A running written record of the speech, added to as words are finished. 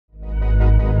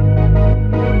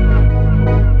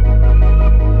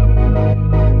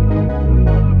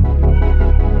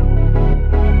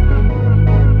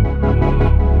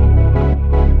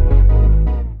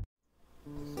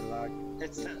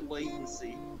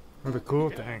Well, the cool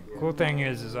thing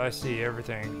is I see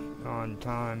everything on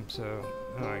time, so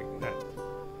like that.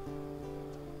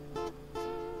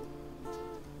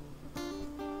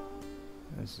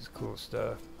 This is cool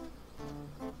stuff.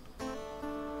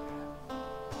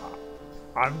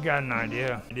 I've got an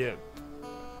idea.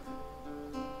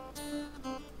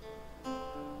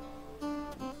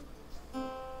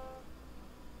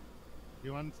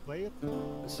 You want to play it?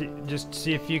 Just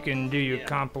see if you can do your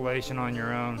compilation on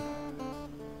your own.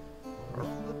 When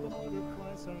the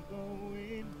butterflies are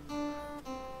going,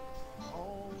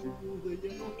 all the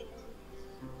yellow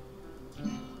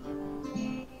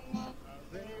are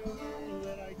there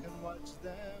that I can watch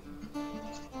them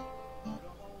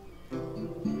going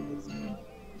through the sky,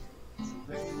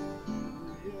 pale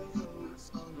yellow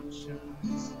sunshine.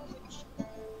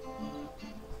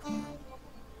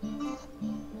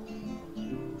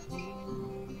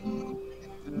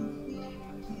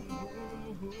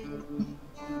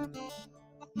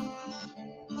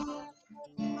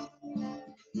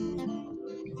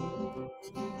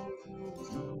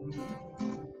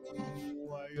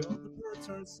 Why all the birds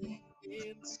are singing,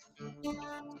 do you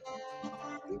know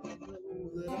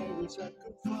that I wish I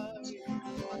could fly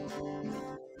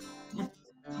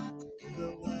the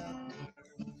land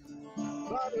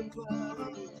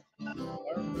butterflies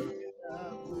are made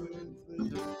up with the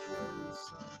yellow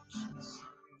sunshine.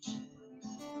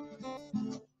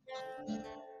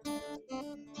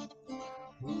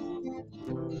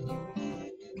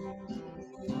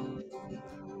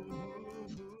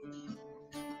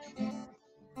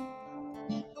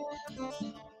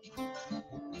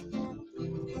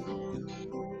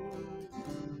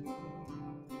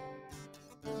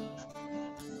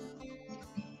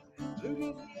 Look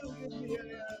at me, I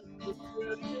am the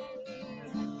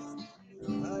prettiest. I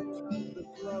am the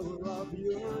flower of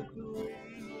your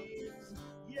dreams.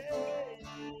 Yeah,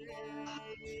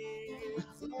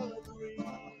 it's all a dream.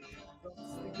 Don't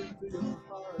sink into your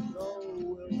heart, oh,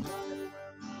 will cry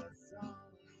when the sun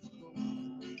goes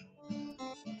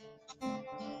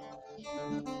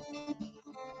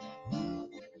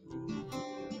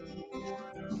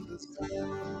when the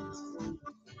sun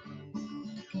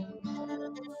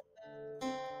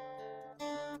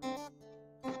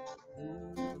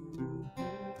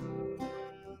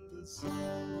when the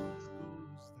sun goes down.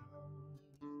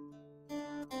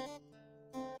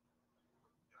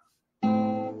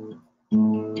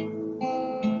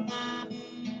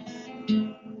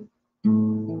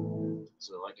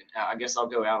 So like, I guess I'll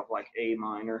go out of like A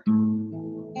minor,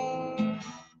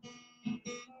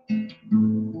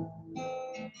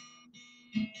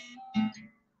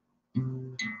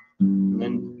 and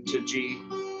then to G.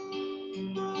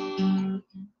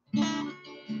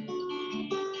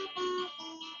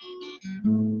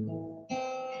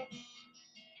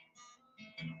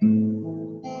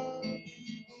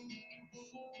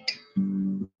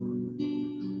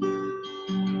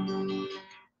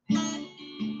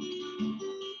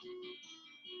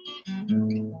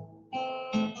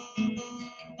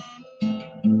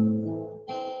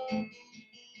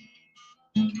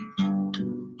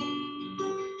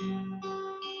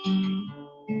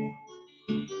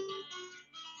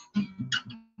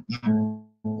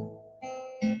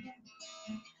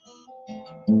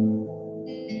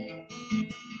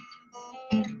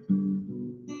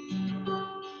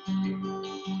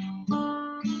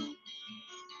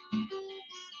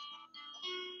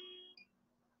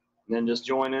 And then just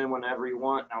join in whenever you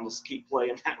want. I'll just keep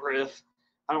playing that riff.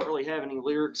 I don't really have any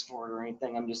lyrics for it or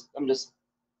anything. I'm just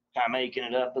kind of making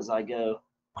it up as I go.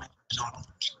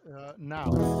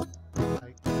 Now,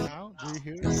 like now, do you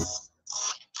hear it?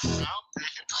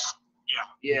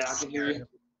 Yeah, I can hear you.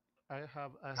 I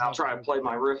I'll have try to like play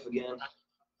my riff again.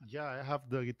 yeah, I have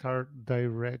the guitar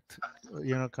direct,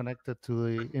 connected to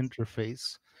the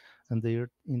interface, and the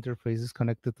interface is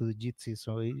connected to the Jitsi,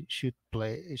 so it should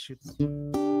play. It should.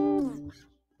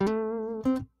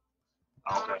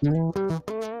 Okay.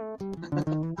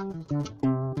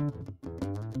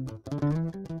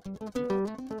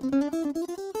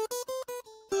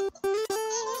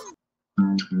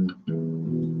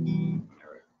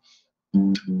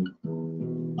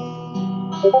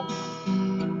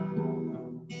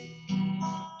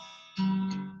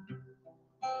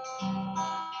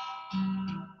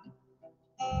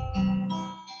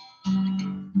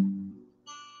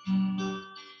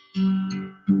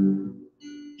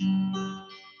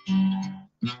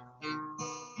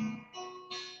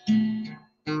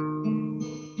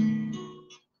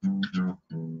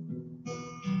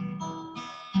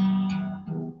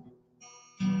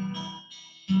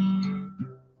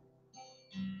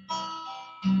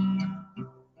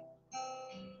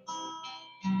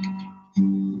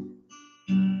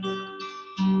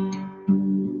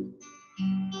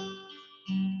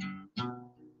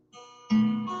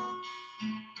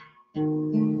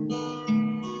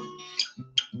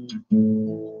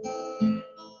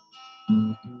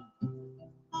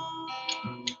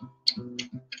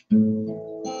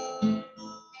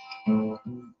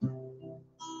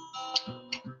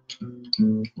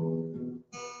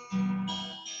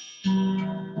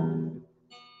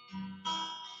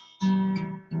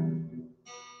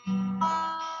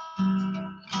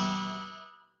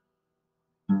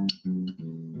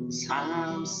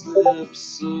 Time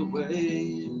slips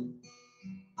away,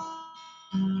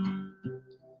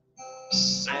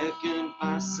 second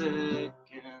by second,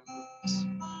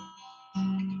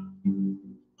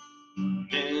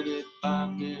 minute by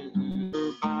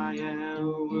minute, hour by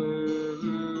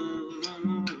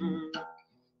hour.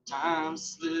 Time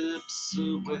slips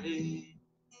away,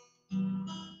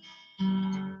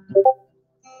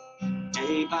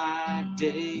 day by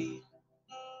day,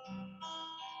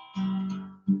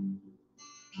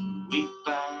 week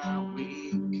by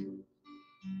week,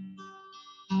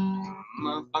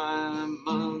 month by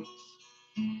month,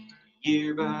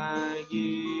 year by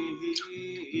year.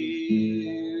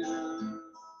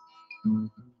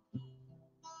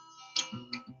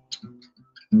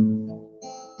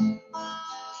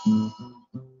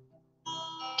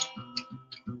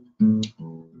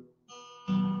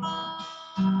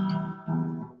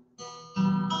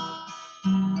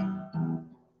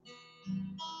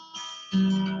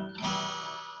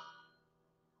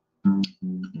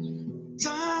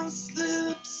 Time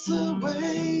slips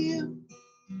away,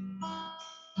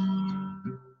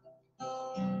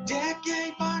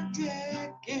 decade by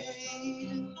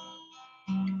decade,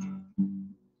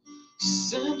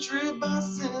 century by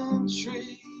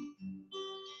century,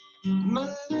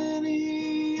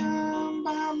 millennium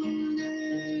by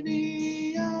millennium.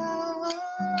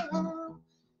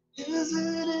 Is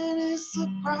it any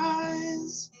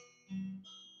surprise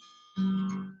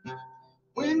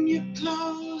when you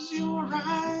close your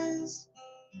eyes,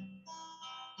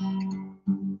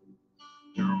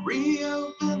 you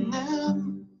reopen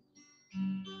them,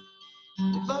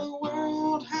 the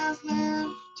world has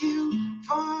left you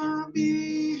far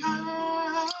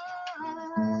behind.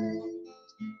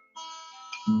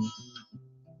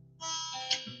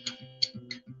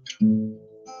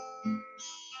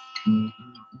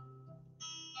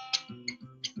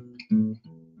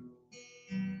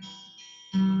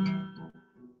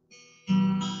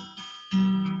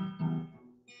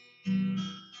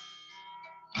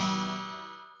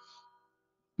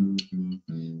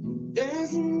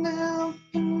 There's an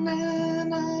infinite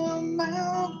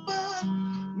amount, but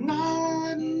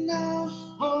not enough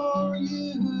for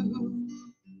you,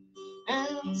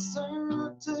 and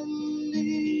certainly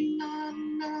not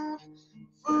enough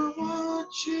for what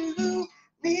you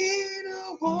need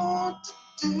or want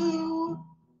to do.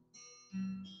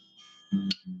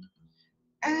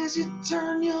 As you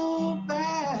turn your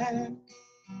back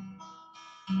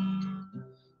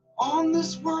on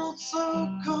this world so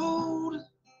cold,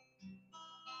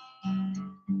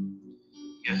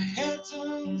 your head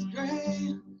turns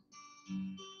gray,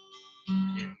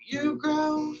 and you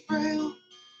grow frail,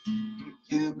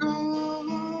 you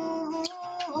grow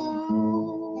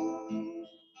old.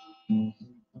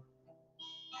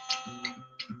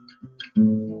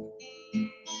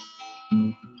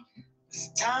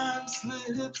 As time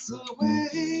slips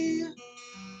away,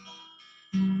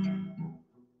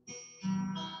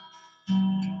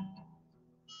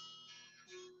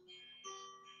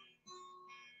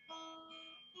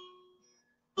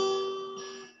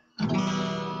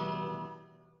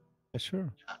 Sure.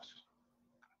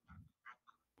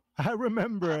 I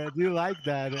remember it. You like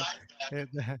that? It-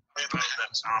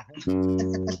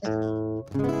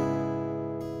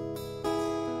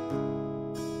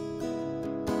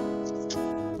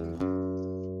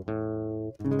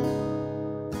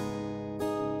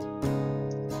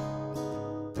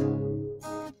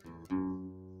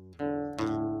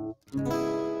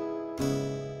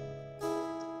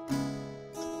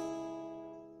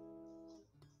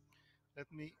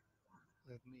 let me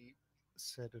let me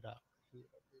set it up here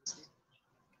a little bit.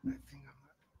 I think I'm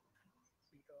not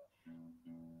beat off.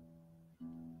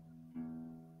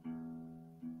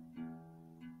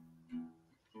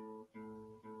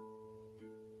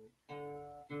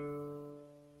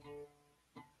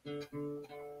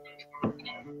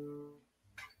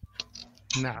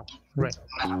 Now, right.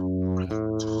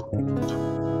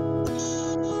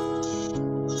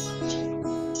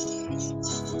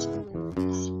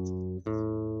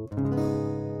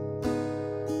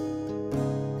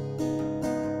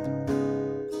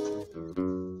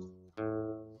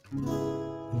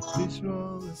 The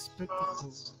visual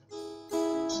spectacle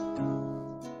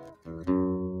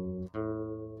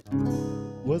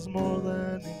was more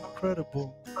than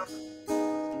incredible.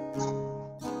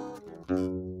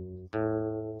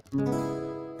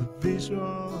 The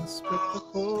visual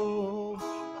spectacle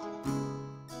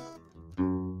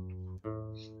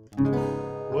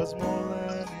was more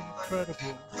than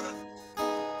incredible.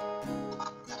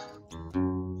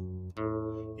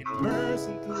 Immersed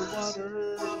into the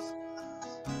waters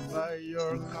by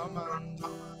your command,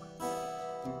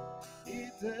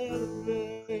 it had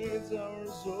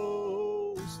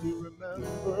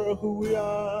are who we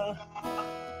are.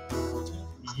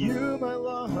 You, my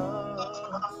love.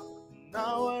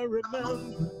 Now I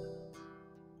remember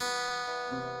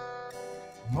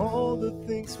all the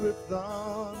things we've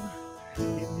done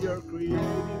in your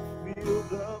creative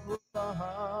field of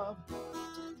love.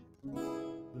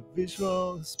 The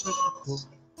visual spectacle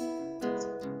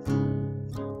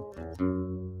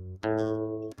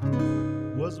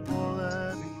was more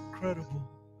than incredible.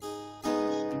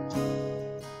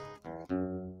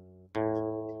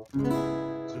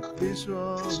 The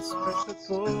visual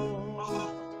spectacle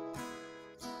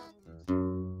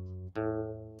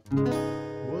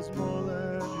was more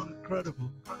than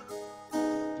incredible.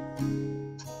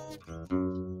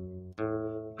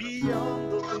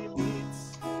 Beyond the limits,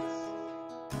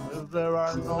 there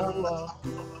are no laws.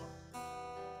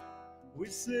 We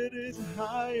sit it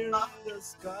higher in the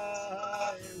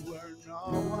sky where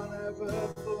no one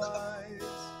ever flies.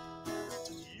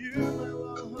 You, my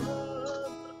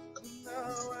love,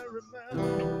 now I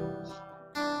remember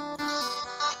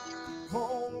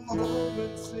all the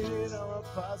moments in our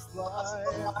past life.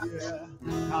 Yeah,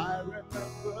 I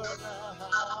remember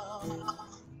now.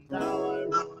 Now I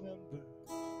remember.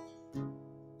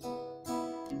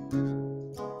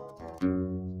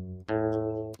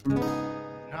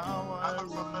 Now I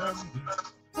remember.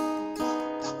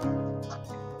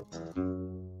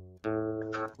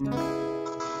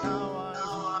 Now I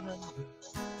remember.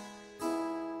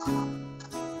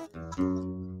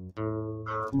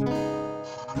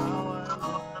 Now I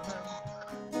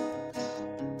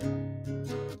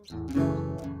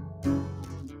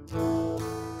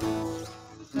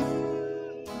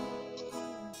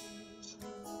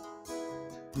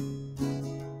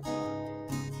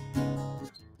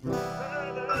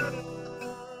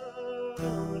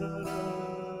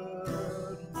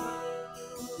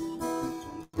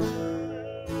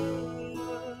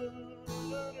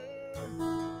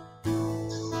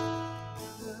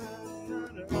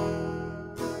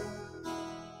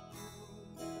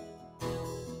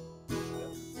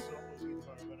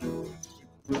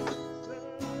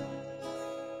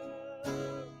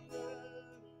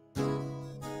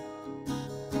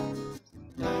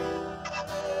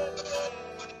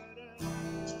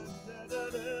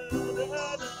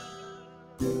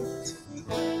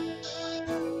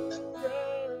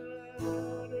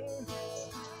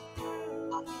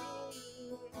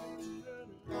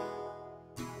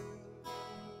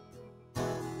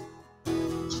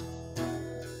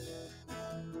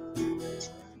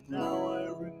Now I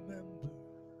remember.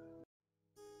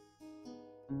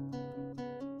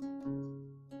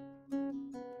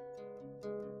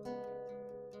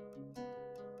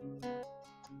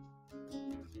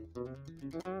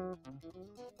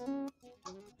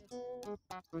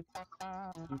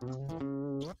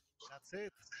 That's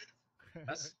it.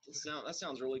 That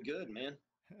sounds really good, man.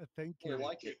 Thank I really you.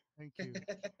 like it. Thank you.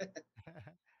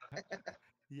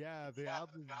 Yeah, the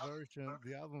album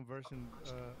version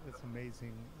is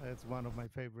amazing. It's one of my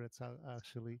favorites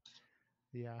actually.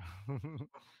 Yeah.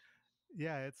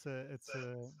 Yeah, it's a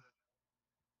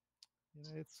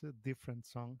different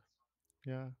song.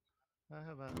 Yeah. I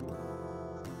have a this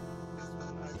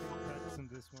one. I've been practicing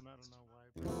this one. I don't know why,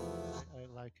 but I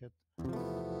like it.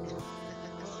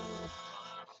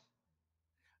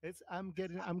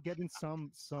 I'm getting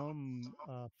some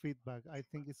feedback. I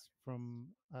think it's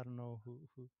from I don't know who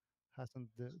hasn't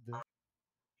the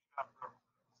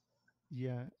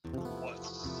yeah.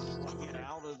 Get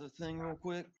out of the thing real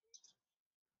quick.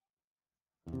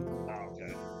 Oh,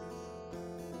 okay.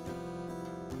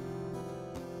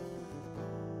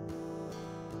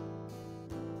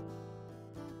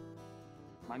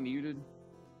 Am I muted?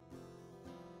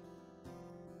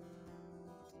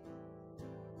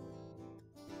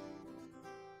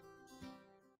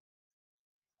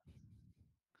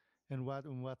 In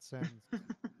what sense?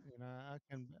 I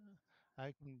can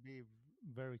be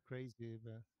very crazy,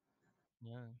 but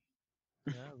yeah,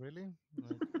 yeah, really,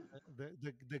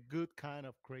 like the good kind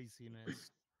of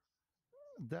craziness.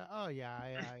 Oh yeah,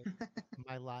 I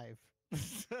my life.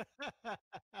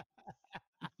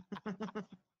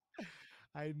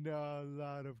 I know a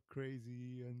lot of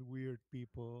crazy and weird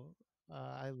people.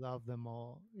 I love them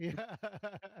all. Yeah,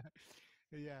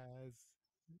 yes,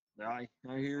 I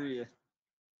hear you.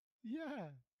 yeah.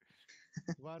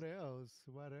 What else?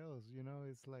 What else?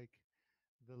 It's like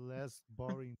the less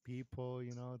boring people.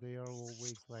 They are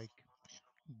always like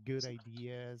good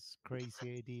ideas,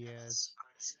 crazy ideas,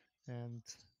 and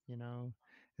you know,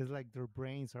 it's like their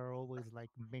brains are always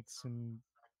like mixing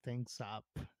things up.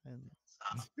 And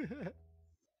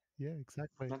yeah,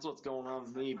 exactly. That's what's going on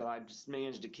with me, but I just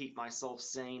managed to keep myself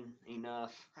sane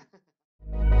enough.